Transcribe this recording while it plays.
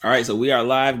All right, so we are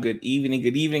live. Good evening,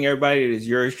 everybody. It is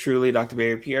yours truly, Dr.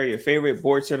 Barry Pierre, your favorite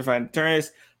board-certified internist,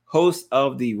 host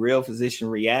of the Real Physician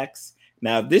Reacts.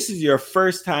 Now, if this is your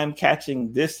first time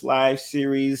catching this live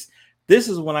series, this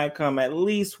is when I come at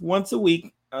least once a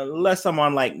week, unless I'm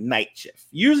on like night shift.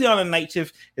 Usually on a night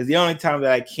shift is the only time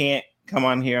that I can't come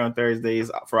on here on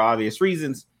Thursdays for obvious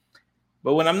reasons.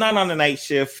 But when I'm not on the night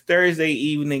shift, Thursday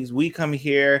evenings, we come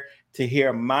here to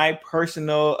hear my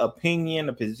personal opinion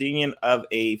of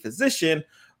a physician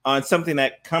on something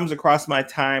that comes across my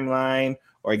timeline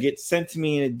or gets sent to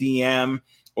me in a DM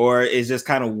or is just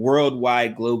kind of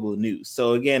worldwide global news.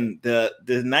 So again, the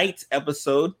night's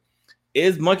episode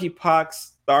is monkeypox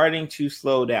starting to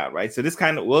slow down, right? So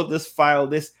we'll just file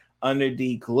this under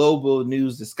the global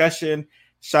news discussion.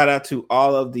 Shout out to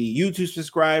all of the YouTube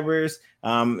subscribers.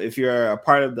 If you're a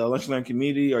part of the Lunch and Learn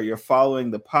community or you're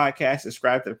following the podcast,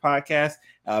 subscribe to the podcast.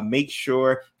 Make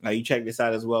sure you check this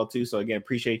out as well, too. So, again,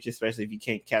 appreciate you, especially if you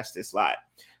can't catch this live.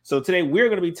 So, today we're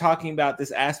going to be talking about this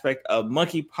aspect of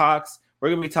monkeypox. We're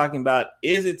going to be talking about,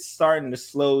 is it starting to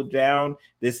slow down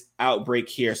this outbreak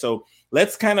here? So,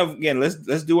 let's kind of, again,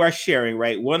 let's do our sharing,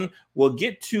 right? One, we'll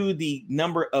get to the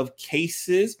number of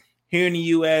cases here in the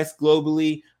U.S.,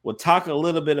 globally. We'll talk a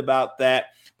little bit about that,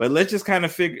 but let's just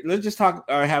talk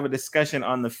or have a discussion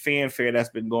on the fanfare that's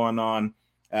been going on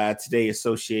today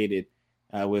associated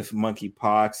with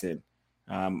monkeypox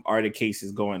and are the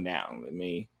cases going down? Let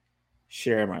me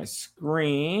share my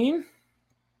screen.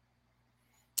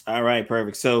 All right,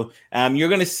 perfect. So you're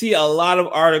going to see a lot of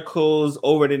articles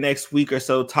over the next week or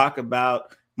so talk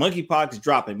about monkeypox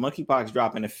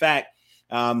dropping. In fact,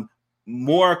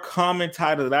 more common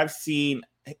titles that I've seen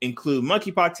include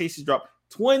monkeypox cases drop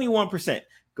 21%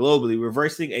 globally,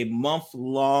 reversing a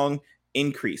month-long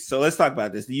increase. So let's talk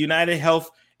about this. The United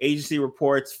Health Agency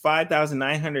reports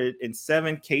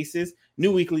 5,907 cases,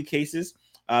 new weekly cases,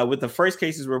 with the first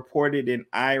cases reported in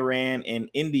Iran and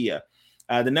India.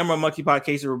 The number of monkeypox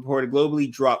cases reported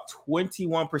globally dropped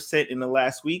 21% in the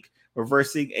last week,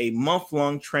 reversing a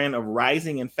month-long trend of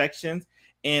rising infections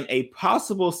and a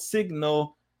possible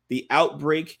signal the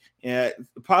outbreak in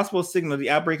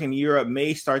Europe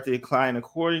may start to decline,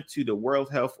 according to the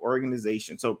World Health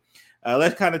Organization. So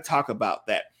let's kind of talk about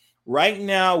that. Right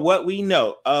now, what we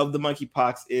know of the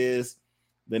monkeypox is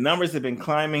the numbers have been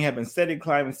steadily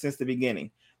climbing since the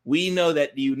beginning. We know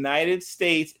that the United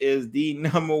States is the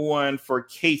number one for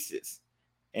cases.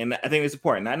 And I think it's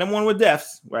important. Not number one with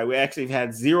deaths, right? We actually have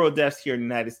had 0 deaths here in the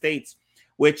United States,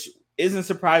 which isn't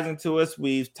surprising to us.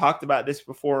 We've talked about this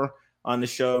before on the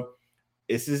show.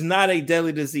 This is not a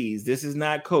deadly disease. This is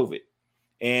not COVID.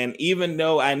 And even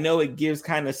though I know it gives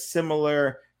kind of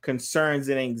similar concerns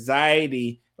and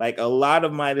anxiety, like a lot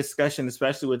of my discussion,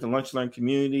 especially with the Lunch Learn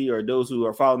community or those who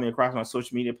are following me across my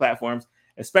social media platforms,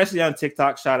 especially on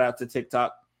TikTok, shout out to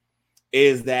TikTok,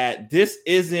 is that this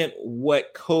isn't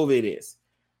what COVID is.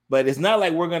 But it's not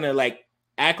like we're going to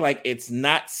act like it's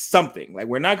not something. Like,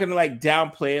 we're not going to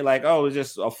downplay it like, oh, it's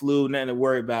just a flu, nothing to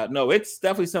worry about. No, it's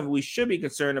definitely something we should be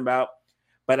concerned about.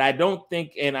 But I don't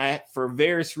think, for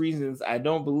various reasons, I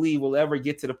don't believe we'll ever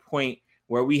get to the point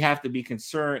where we have to be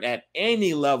concerned at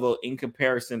any level in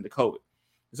comparison to COVID.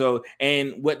 So,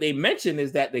 and what they mentioned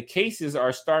is that the cases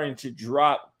are starting to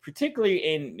drop, particularly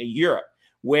in Europe,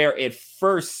 where it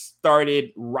first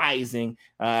started rising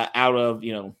out of,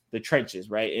 the trenches,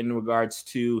 right, in regards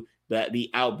to the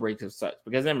outbreaks of such.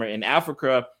 Because remember, in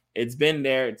Africa, it's been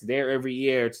there. It's there every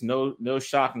year. It's no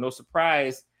shock, no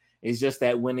surprise. It's just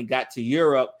that when it got to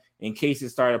Europe and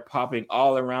cases started popping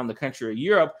all around the country of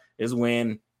Europe is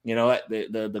when,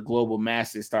 the global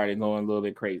masses started going a little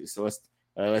bit crazy. So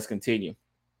let's continue.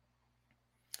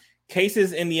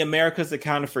 Cases in the Americas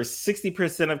accounted for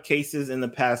 60% of cases in the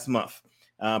past month,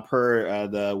 per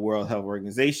the World Health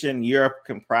Organization. Europe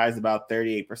comprised about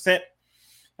 38%.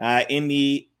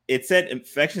 It said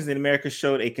infections in America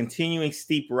showed a continuing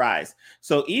steep rise.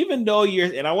 So even though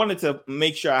and I wanted to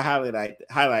make sure I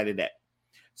highlighted that.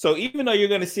 So even though you're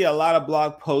going to see a lot of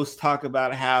blog posts talk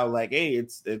about how hey,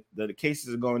 the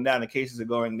cases are going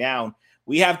down,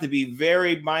 we have to be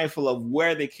very mindful of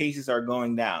where the cases are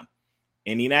going down.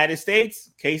 In the United States,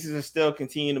 cases are still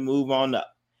continuing to move on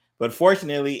up. But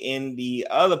fortunately, in the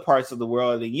other parts of the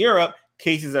world, in Europe,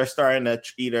 cases are starting to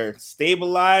either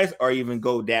stabilize or even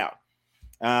go down.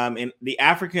 And the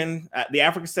African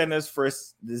Centers for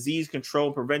Disease Control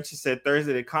and Prevention said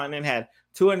Thursday the continent had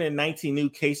 219 new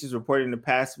cases reported in the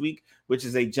past week, which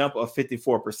is a jump of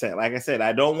 54%. Like I said,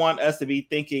 I don't want us to be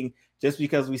thinking just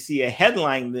because we see a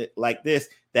headline like this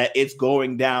that it's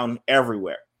going down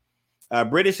everywhere.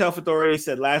 British health authorities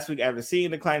said last week, after seeing a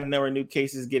decline in the number of new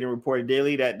cases getting reported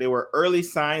daily, that there were early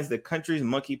signs the country's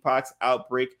monkeypox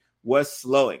outbreak was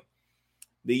slowing.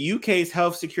 The UK's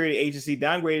Health Security Agency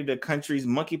downgraded the country's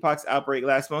monkeypox outbreak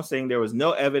last month, saying there was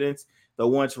no evidence the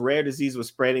once rare disease was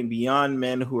spreading beyond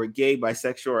men who were gay,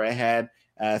 bisexual, or had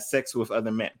sex with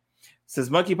other men. Since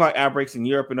monkeypox outbreaks in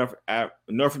Europe and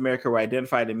North America were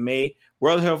identified in May,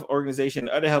 World Health Organization and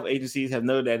other health agencies have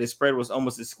noted that its spread was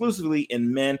almost exclusively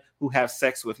in men who have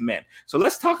sex with men. So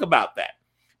let's talk about that,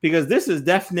 because this is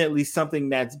definitely something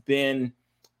that's been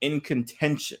in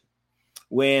contention.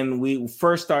 When we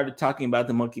first started talking about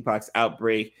the monkeypox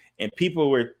outbreak, and people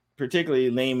were particularly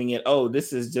naming it, oh,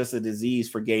 this is just a disease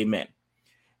for gay men.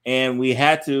 And we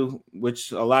had to,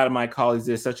 which a lot of my colleagues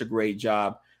did such a great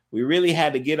job, we really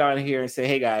had to get on here and say,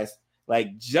 hey, guys,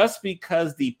 like, just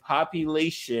because the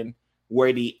population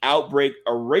where the outbreak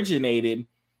originated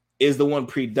is the one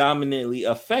predominantly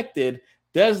affected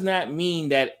does not mean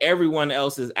that everyone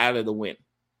else is out of the win.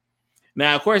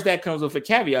 Now, of course, that comes with a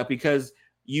caveat, because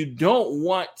you don't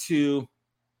want to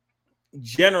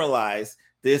generalize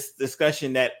this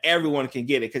discussion that everyone can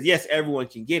get it, because yes, everyone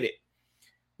can get it,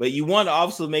 but you want to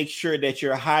also make sure that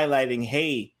you're highlighting,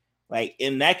 hey, like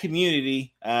in that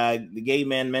community, the gay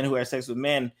men who have sex with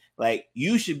men, like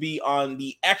you should be on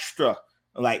the extra,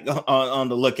 like on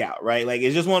the lookout, right? Like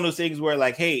it's just one of those things where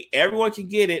like, hey, everyone can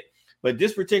get it, but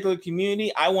this particular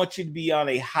community, I want you to be on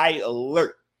a high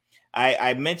alert.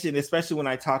 I mentioned, especially when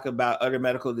I talk about other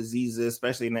medical diseases,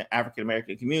 especially in the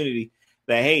African-American community,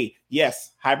 that, hey,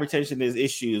 yes, hypertension is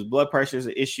issues, blood pressure is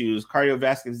issues,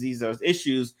 cardiovascular disease are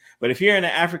issues. But if you're in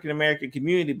the African-American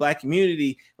community, Black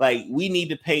community, like we need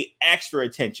to pay extra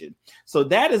attention. So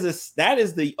that is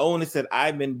the onus that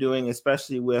I've been doing,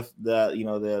 especially with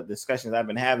the discussions I've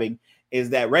been having, is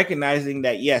that recognizing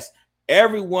that, yes,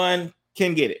 everyone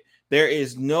can get it. There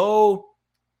is no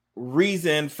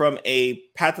reason from a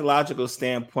pathological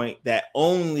standpoint that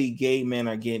only gay men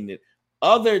are getting it,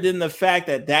 other than the fact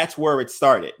that that's where it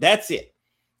started. That's it.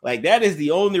 Like that is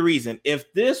the only reason. If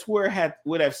this would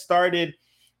have started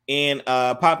in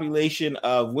a population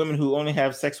of women who only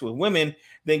have sex with women,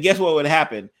 then guess what would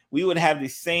happen? We would have the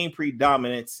same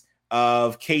predominance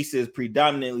of cases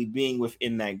predominantly being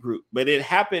within that group. But it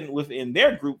happened within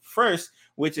their group first,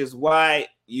 which is why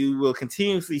you will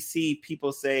continuously see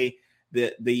people say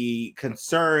that the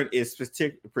concern is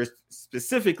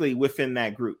specifically within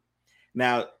that group.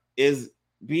 Now, is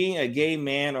being a gay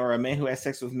man or a man who has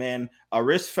sex with men a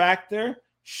risk factor?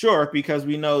 Sure, because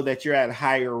we know that you're at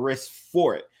higher risk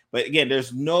for it. But again,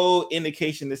 there's no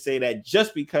indication to say that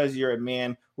just because you're a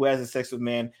man who has sex with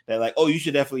men, that like, oh, you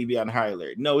should definitely be on high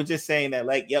alert. No, it's just saying that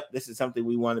like, yep, this is something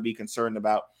we want to be concerned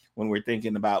about when we're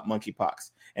thinking about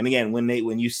monkeypox. And again,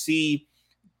 when you see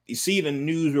the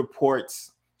news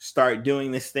reports start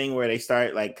doing this thing where they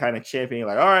start like kind of championing,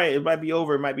 like, all right, it might be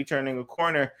over, it might be turning a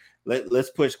corner. Let's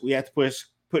push. We have to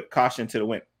put caution to the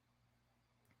wind.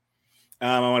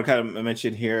 I want to kind of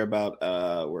mention here about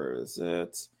where is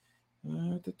it?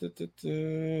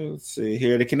 Let's see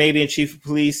here. The Canadian Chief of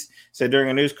Police said during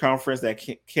a news conference that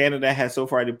Canada has so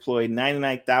far deployed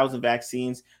 99,000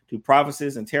 vaccines to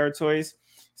provinces and territories.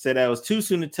 Said that it was too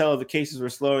soon to tell if the cases were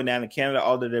slowing down in Canada,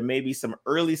 although there may be some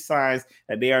early signs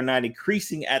that they are not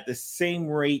increasing at the same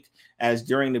rate as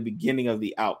during the beginning of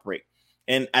the outbreak.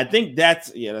 And I think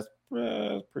that's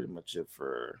pretty much it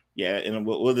for and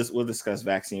we'll discuss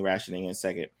vaccine rationing in a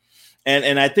second.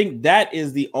 And I think that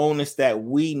is the onus that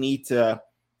we need to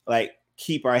like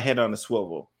keep our head on the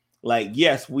swivel. Like,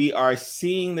 yes, we are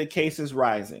seeing the cases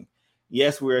rising.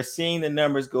 Yes, we are seeing the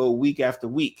numbers go week after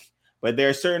week. But there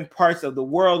are certain parts of the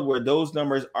world where those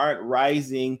numbers aren't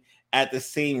rising at the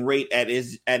same rate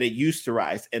as it used to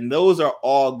rise. And those are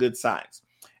all good signs,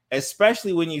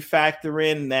 especially when you factor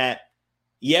in that,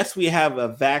 yes, we have a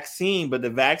vaccine, but the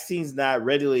vaccine's not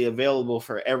readily available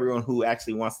for everyone who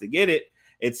actually wants to get it.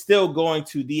 It's still going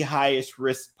to the highest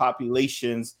risk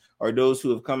populations or those who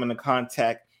have come into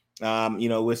contact,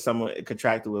 with someone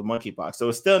contracted with monkeypox. So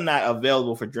it's still not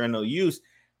available for general use,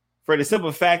 for the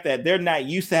simple fact that they're not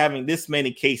used to having this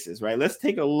many cases, right? Let's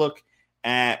take a look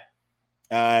at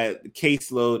the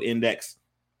caseload index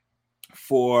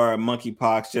for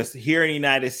monkeypox just here in the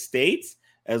United States,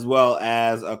 as well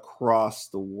as across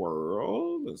the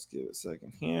world. Let's give it a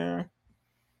second here.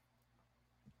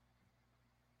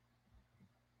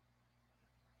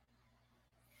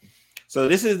 So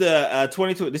this is the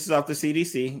 22. This is off the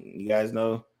CDC. You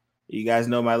guys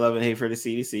know my love and hate for the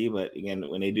CDC, but again,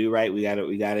 when they do right, we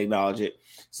gotta acknowledge it.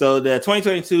 So the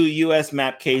 2022 U.S.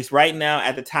 MAP case right now,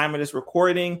 at the time of this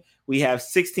recording, we have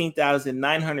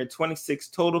 16,926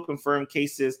 total confirmed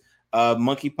cases of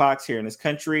monkeypox here in this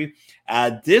country.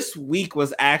 This week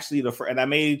was actually the first, and I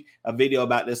made a video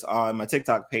about this on my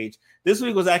TikTok page. This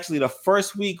week was actually the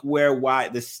first week where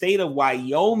the state of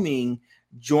Wyoming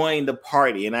joined the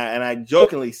party. And I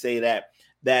jokingly say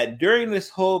that during this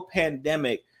whole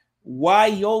pandemic,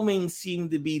 Wyoming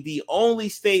seemed to be the only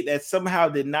state that somehow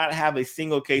did not have a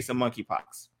single case of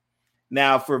monkeypox.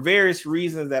 Now, for various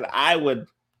reasons that I would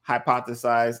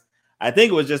hypothesize, I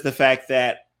think it was just the fact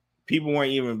that people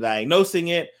weren't even diagnosing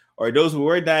it, or those who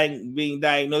were being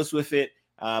diagnosed with it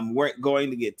weren't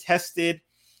going to get tested,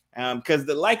 because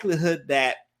the likelihood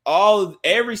that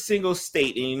every single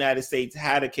state in the United States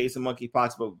had a case of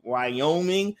monkeypox, but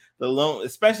Wyoming, the lone,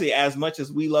 especially as much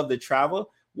as we love to travel,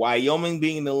 Wyoming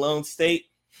being the lone state,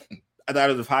 I thought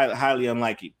it was highly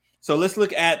unlikely. So let's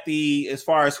look at as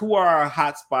far as who are our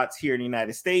hotspots here in the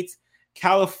United States.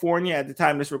 California, at the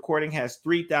time of this recording, has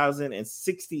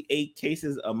 3,068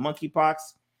 cases of monkeypox.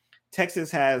 Texas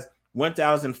has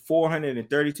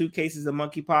 1,432 cases of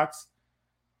monkeypox.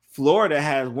 Florida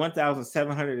has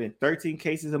 1,713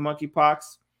 cases of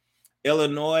monkeypox.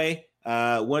 Illinois,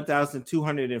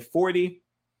 1,240.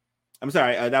 I'm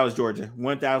sorry, that was Georgia,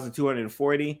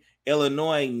 1,240.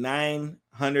 Illinois,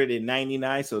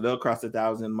 999. So they'll cross the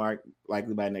 1,000 mark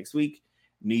likely by next week.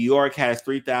 New York has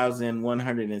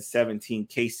 3,117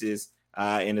 cases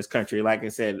in this country. Like I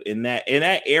said, in that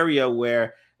area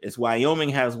where it's Wyoming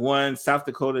has 1, South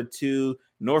Dakota 2,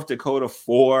 North Dakota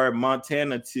 4,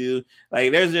 Montana 2.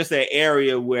 Like there's just an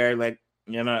area where, like,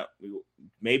 you know,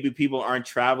 maybe people aren't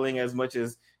traveling as much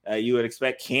as you would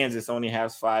expect. Kansas only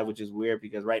has 5, which is weird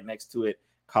because right next to it,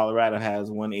 Colorado has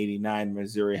 189,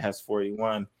 Missouri has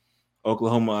 41,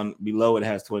 Oklahoma below it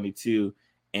has 22,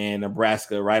 and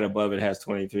Nebraska right above it has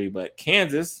 23. But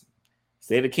Kansas,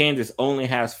 state of Kansas, only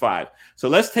has 5. So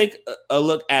let's take a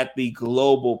look at the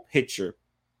global picture.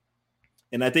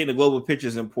 And I think the global picture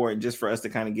is important just for us to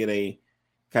kind of get a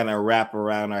kind of wrap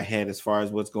around our head as far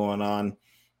as what's going on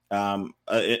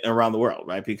around the world,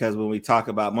 right? Because when we talk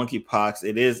about monkeypox,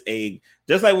 it is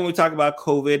just like when we talk about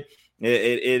COVID,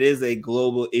 it is a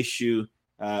global issue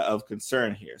of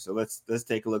concern here. So let's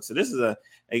take a look. So this is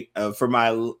for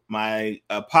my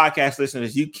podcast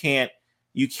listeners. You can't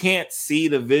see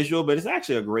the visual, but it's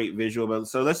actually a great visual. But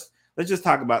so let's just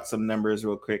talk about some numbers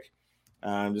real quick,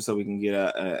 just so we can get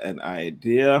an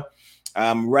idea.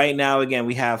 Right now, again,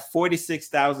 we have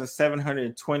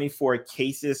 46,724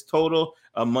 cases total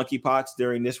of monkeypox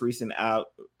during this recent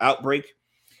outbreak.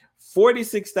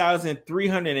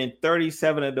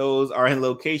 46,337 of those are in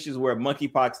locations where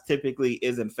monkeypox typically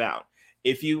isn't found.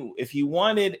 If you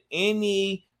wanted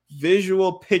any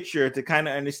visual picture to kind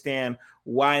of understand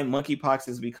why monkeypox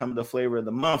has become the flavor of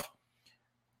the month,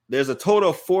 there's a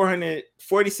total of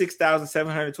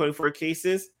 46,724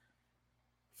 cases.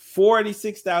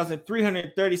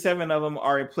 46,337 of them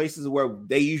are in places where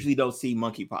they usually don't see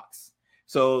monkeypox.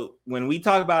 So when we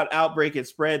talk about outbreak and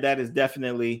spread, that has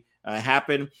definitely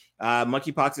happened.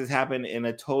 Monkeypox has happened in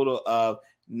a total of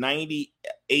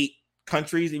 98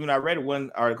 countries. Even I read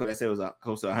one article that said it was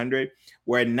close to 100,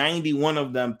 where 91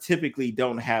 of them typically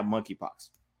don't have monkeypox.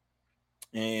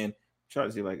 And try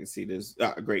to see if I can see this.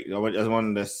 Great. I just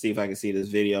wanted to see if I can see this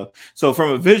video. So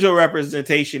from a visual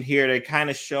representation here, they're kind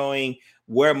of showing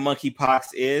where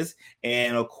monkeypox is.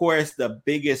 And of course, the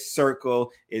biggest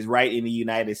circle is right in the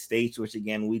United States, which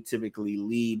again, we typically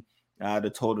lead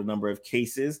the total number of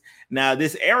cases. Now,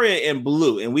 this area in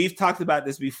blue, and we've talked about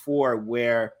this before,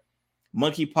 where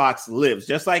monkeypox lives,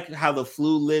 just like how the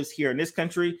flu lives here in this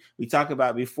country. We talked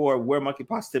about before where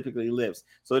monkeypox typically lives.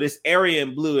 So this area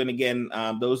in blue, and again,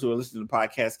 those who are listening to the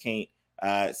podcast can't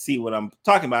see what I'm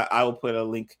talking about. I will put a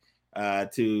link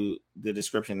to the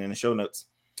description in the show notes.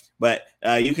 But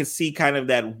you can see kind of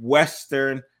that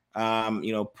western,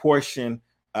 portion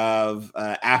of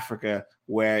Africa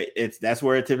where that's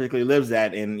where it typically lives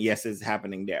at. And yes, it's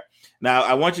happening there. Now,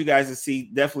 I want you guys to see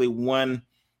definitely one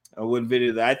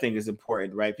video that I think is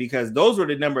important, right? Because those were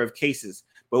the number of cases.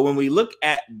 But when we look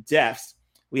at deaths,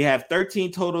 we have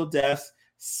 13 total deaths,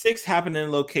 6 happen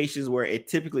in locations where it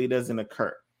typically doesn't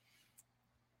occur.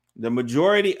 The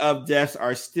majority of deaths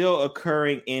are still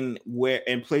occurring in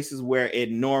places where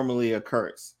it normally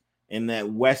occurs, in that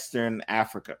Western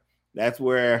Africa. That's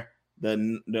where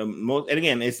the most, and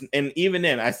again, even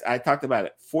then, I talked about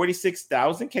it,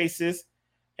 46,000 cases,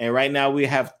 and right now we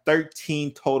have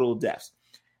 13 total deaths.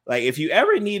 Like, if you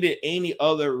ever needed any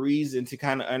other reason to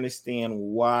kind of understand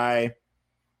why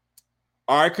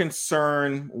our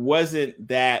concern wasn't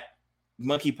that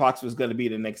monkeypox was going to be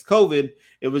the next COVID,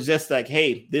 it was just like,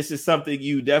 hey, this is something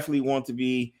you definitely want to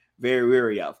be very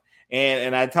wary of.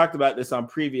 And I talked about this on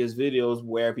previous videos,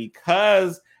 where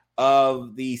because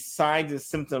of the signs and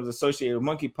symptoms associated with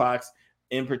monkeypox,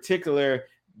 in particular,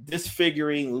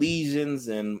 disfiguring lesions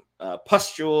and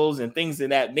pustules and things of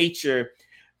that nature,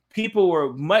 people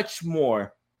were much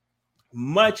more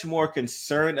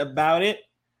concerned about it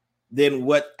than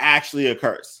what actually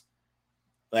occurs.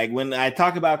 Like when I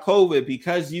talk about COVID,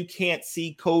 because you can't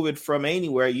see COVID from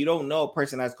anywhere, you don't know a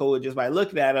person has COVID just by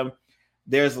looking at them,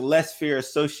 there's less fear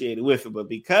associated with it. But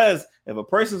because if a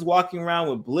person's walking around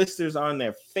with blisters on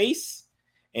their face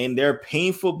and they're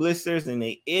painful blisters and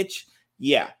they itch,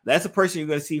 yeah, that's a person you're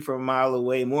going to see from a mile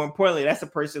away. More importantly, that's a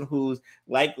person who's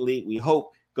likely, we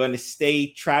hope, going to stay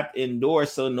trapped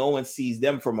indoors so no one sees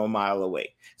them from a mile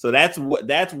away. So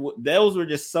those were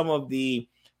just some of the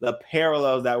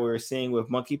parallels that we were seeing with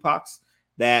monkeypox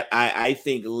that I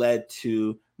think led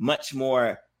to much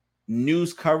more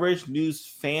news coverage,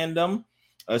 news fandom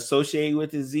associated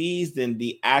with disease than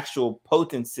the actual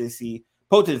potency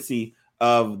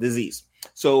of disease.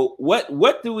 So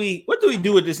what do we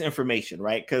do with this information,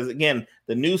 right? Because again,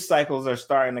 the news cycles are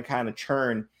starting to kind of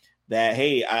churn that,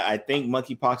 hey, I think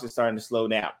monkeypox is starting to slow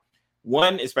down.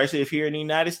 One, especially if you're in the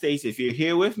United States, if you're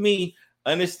here with me,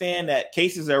 understand that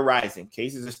cases are rising.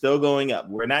 Cases are still going up.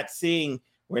 We're not seeing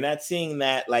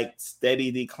that like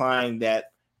steady decline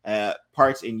that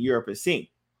parts in Europe are seeing.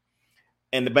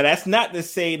 But that's not to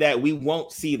say that we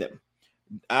won't see them.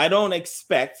 I don't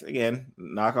expect, again,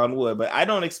 knock on wood, but I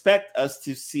don't expect us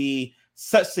to see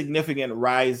such significant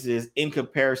rises in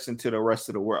comparison to the rest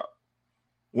of the world.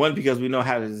 One, because we know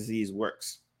how the disease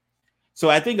works. So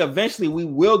I think eventually we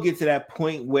will get to that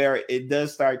point where it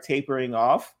does start tapering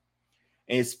off.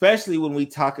 And especially when we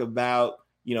talk about,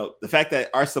 the fact that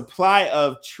our supply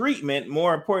of treatment,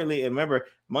 more importantly, and remember,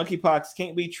 monkeypox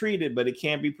can't be treated, but it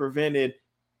can be prevented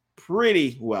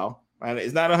pretty well. Right?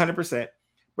 It's not 100%,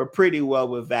 but pretty well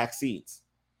with vaccines.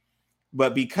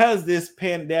 But because this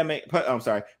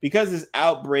because this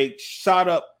outbreak shot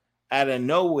up out of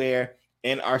nowhere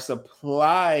and our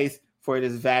supplies for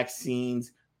this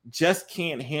vaccines just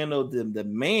can't handle the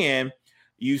demand,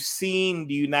 you've seen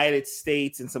the United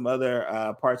States and some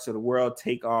other parts of the world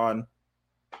take on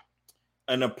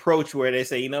an approach where they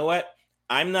say, you know what,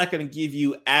 I'm not going to give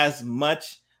you as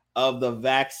much of the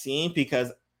vaccine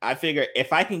because I figure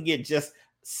if I can get just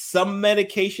some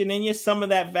medication in you, some of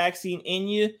that vaccine in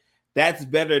you, that's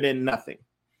better than nothing.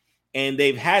 And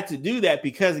they've had to do that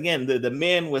because, again, the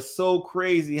demand was so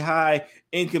crazy high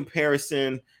in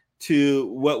comparison to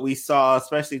what we saw,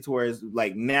 especially towards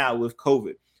like now with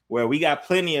COVID, where we got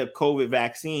plenty of COVID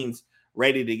vaccines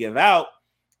ready to give out,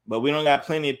 but we don't got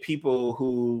plenty of people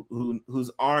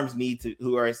whose arms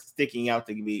who are sticking out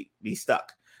to be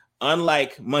stuck.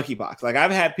 Unlike monkeypox, like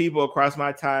I've had people across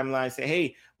my timeline say,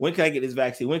 "Hey, when can I get this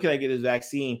vaccine? When can I get this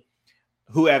vaccine?"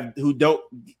 Who don't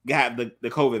have the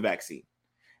COVID vaccine,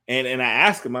 and I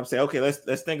ask them, I'm saying, "Okay,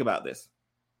 let's think about this.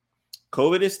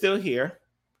 COVID is still here.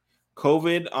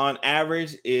 COVID on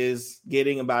average is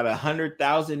getting about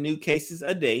 100,000 new cases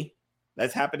a day.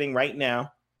 That's happening right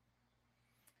now.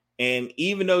 And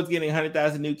even though it's getting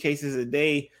 100,000 new cases a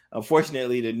day,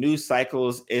 unfortunately, the news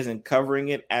cycles isn't covering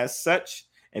it as such.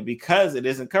 And because it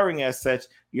isn't covering as such,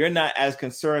 you're not as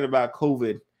concerned about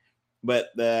COVID, but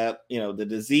the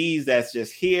disease that's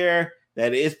just here,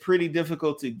 that is pretty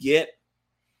difficult to get.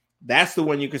 That's the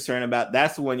one you're concerned about.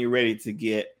 That's the one you're ready to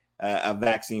get a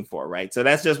vaccine for, right? So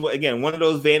that's just, again, one of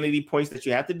those vanity points that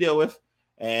you have to deal with.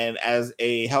 And as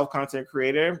a health content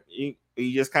creator, you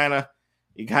just kind of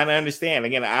understand.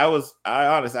 Again,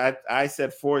 I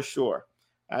said for sure.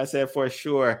 I said for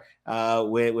sure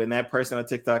when that person on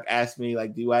TikTok asked me,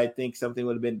 like, do I think something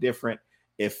would have been different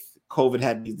if COVID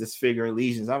had these disfiguring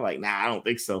lesions? I'm like, nah, I don't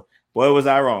think so. Boy, was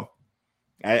I wrong.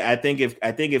 I think if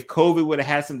COVID would have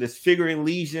had some disfiguring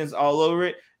lesions all over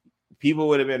it, people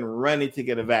would have been running to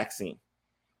get a vaccine.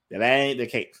 That ain't the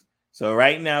case. So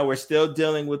right now we're still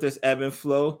dealing with this ebb and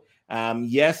flow.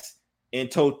 Yes, in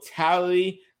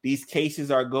totality, these cases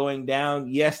are going down.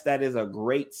 Yes, that is a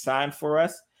great sign for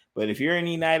us. But if you're in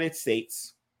the United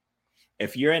States,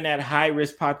 if you're in that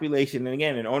high-risk population, and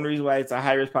again, the only reason why it's a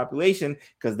high-risk population,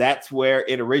 because that's where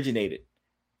it originated.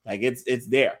 Like it's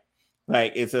there.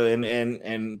 Like it's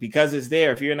and because it's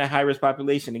there, if you're in a high-risk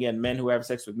population, again, men who have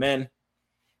sex with men,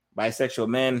 bisexual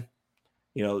men,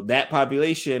 that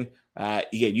population,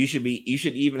 again, you should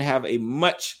even have a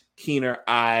much keener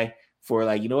eye for,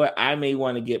 like, you know what, I may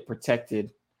want to get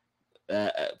protection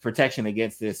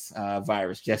against this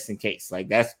virus just in case. Like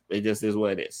it just is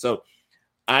what it is. So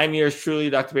I'm yours truly,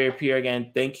 Dr. Barry Pierre.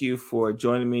 Again, thank you for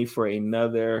joining me for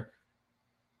another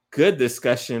good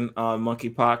discussion on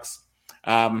monkeypox.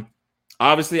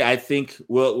 Obviously, I think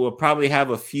we'll probably have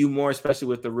a few more, especially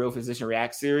with the Real Physician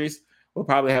React series. We'll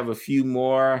probably have a few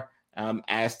more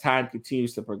as time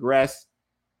continues to progress,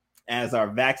 as our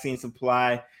vaccine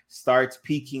supply starts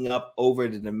peaking up over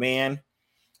the demand.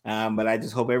 But I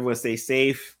just hope everyone stays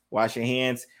safe. Wash your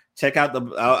hands. Check out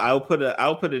I'll put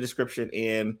a description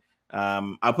in.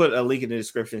 I'll put a link in the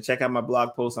description. Check out my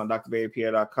blog post on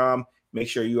drbarrypierre.com. Make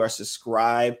sure you are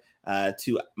subscribed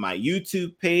to my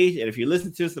YouTube page. And if you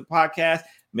listen to the podcast,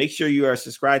 make sure you are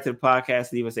subscribed to the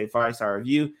podcast. Leave us a 5-star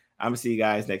review. I'm going to see you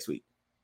guys next week.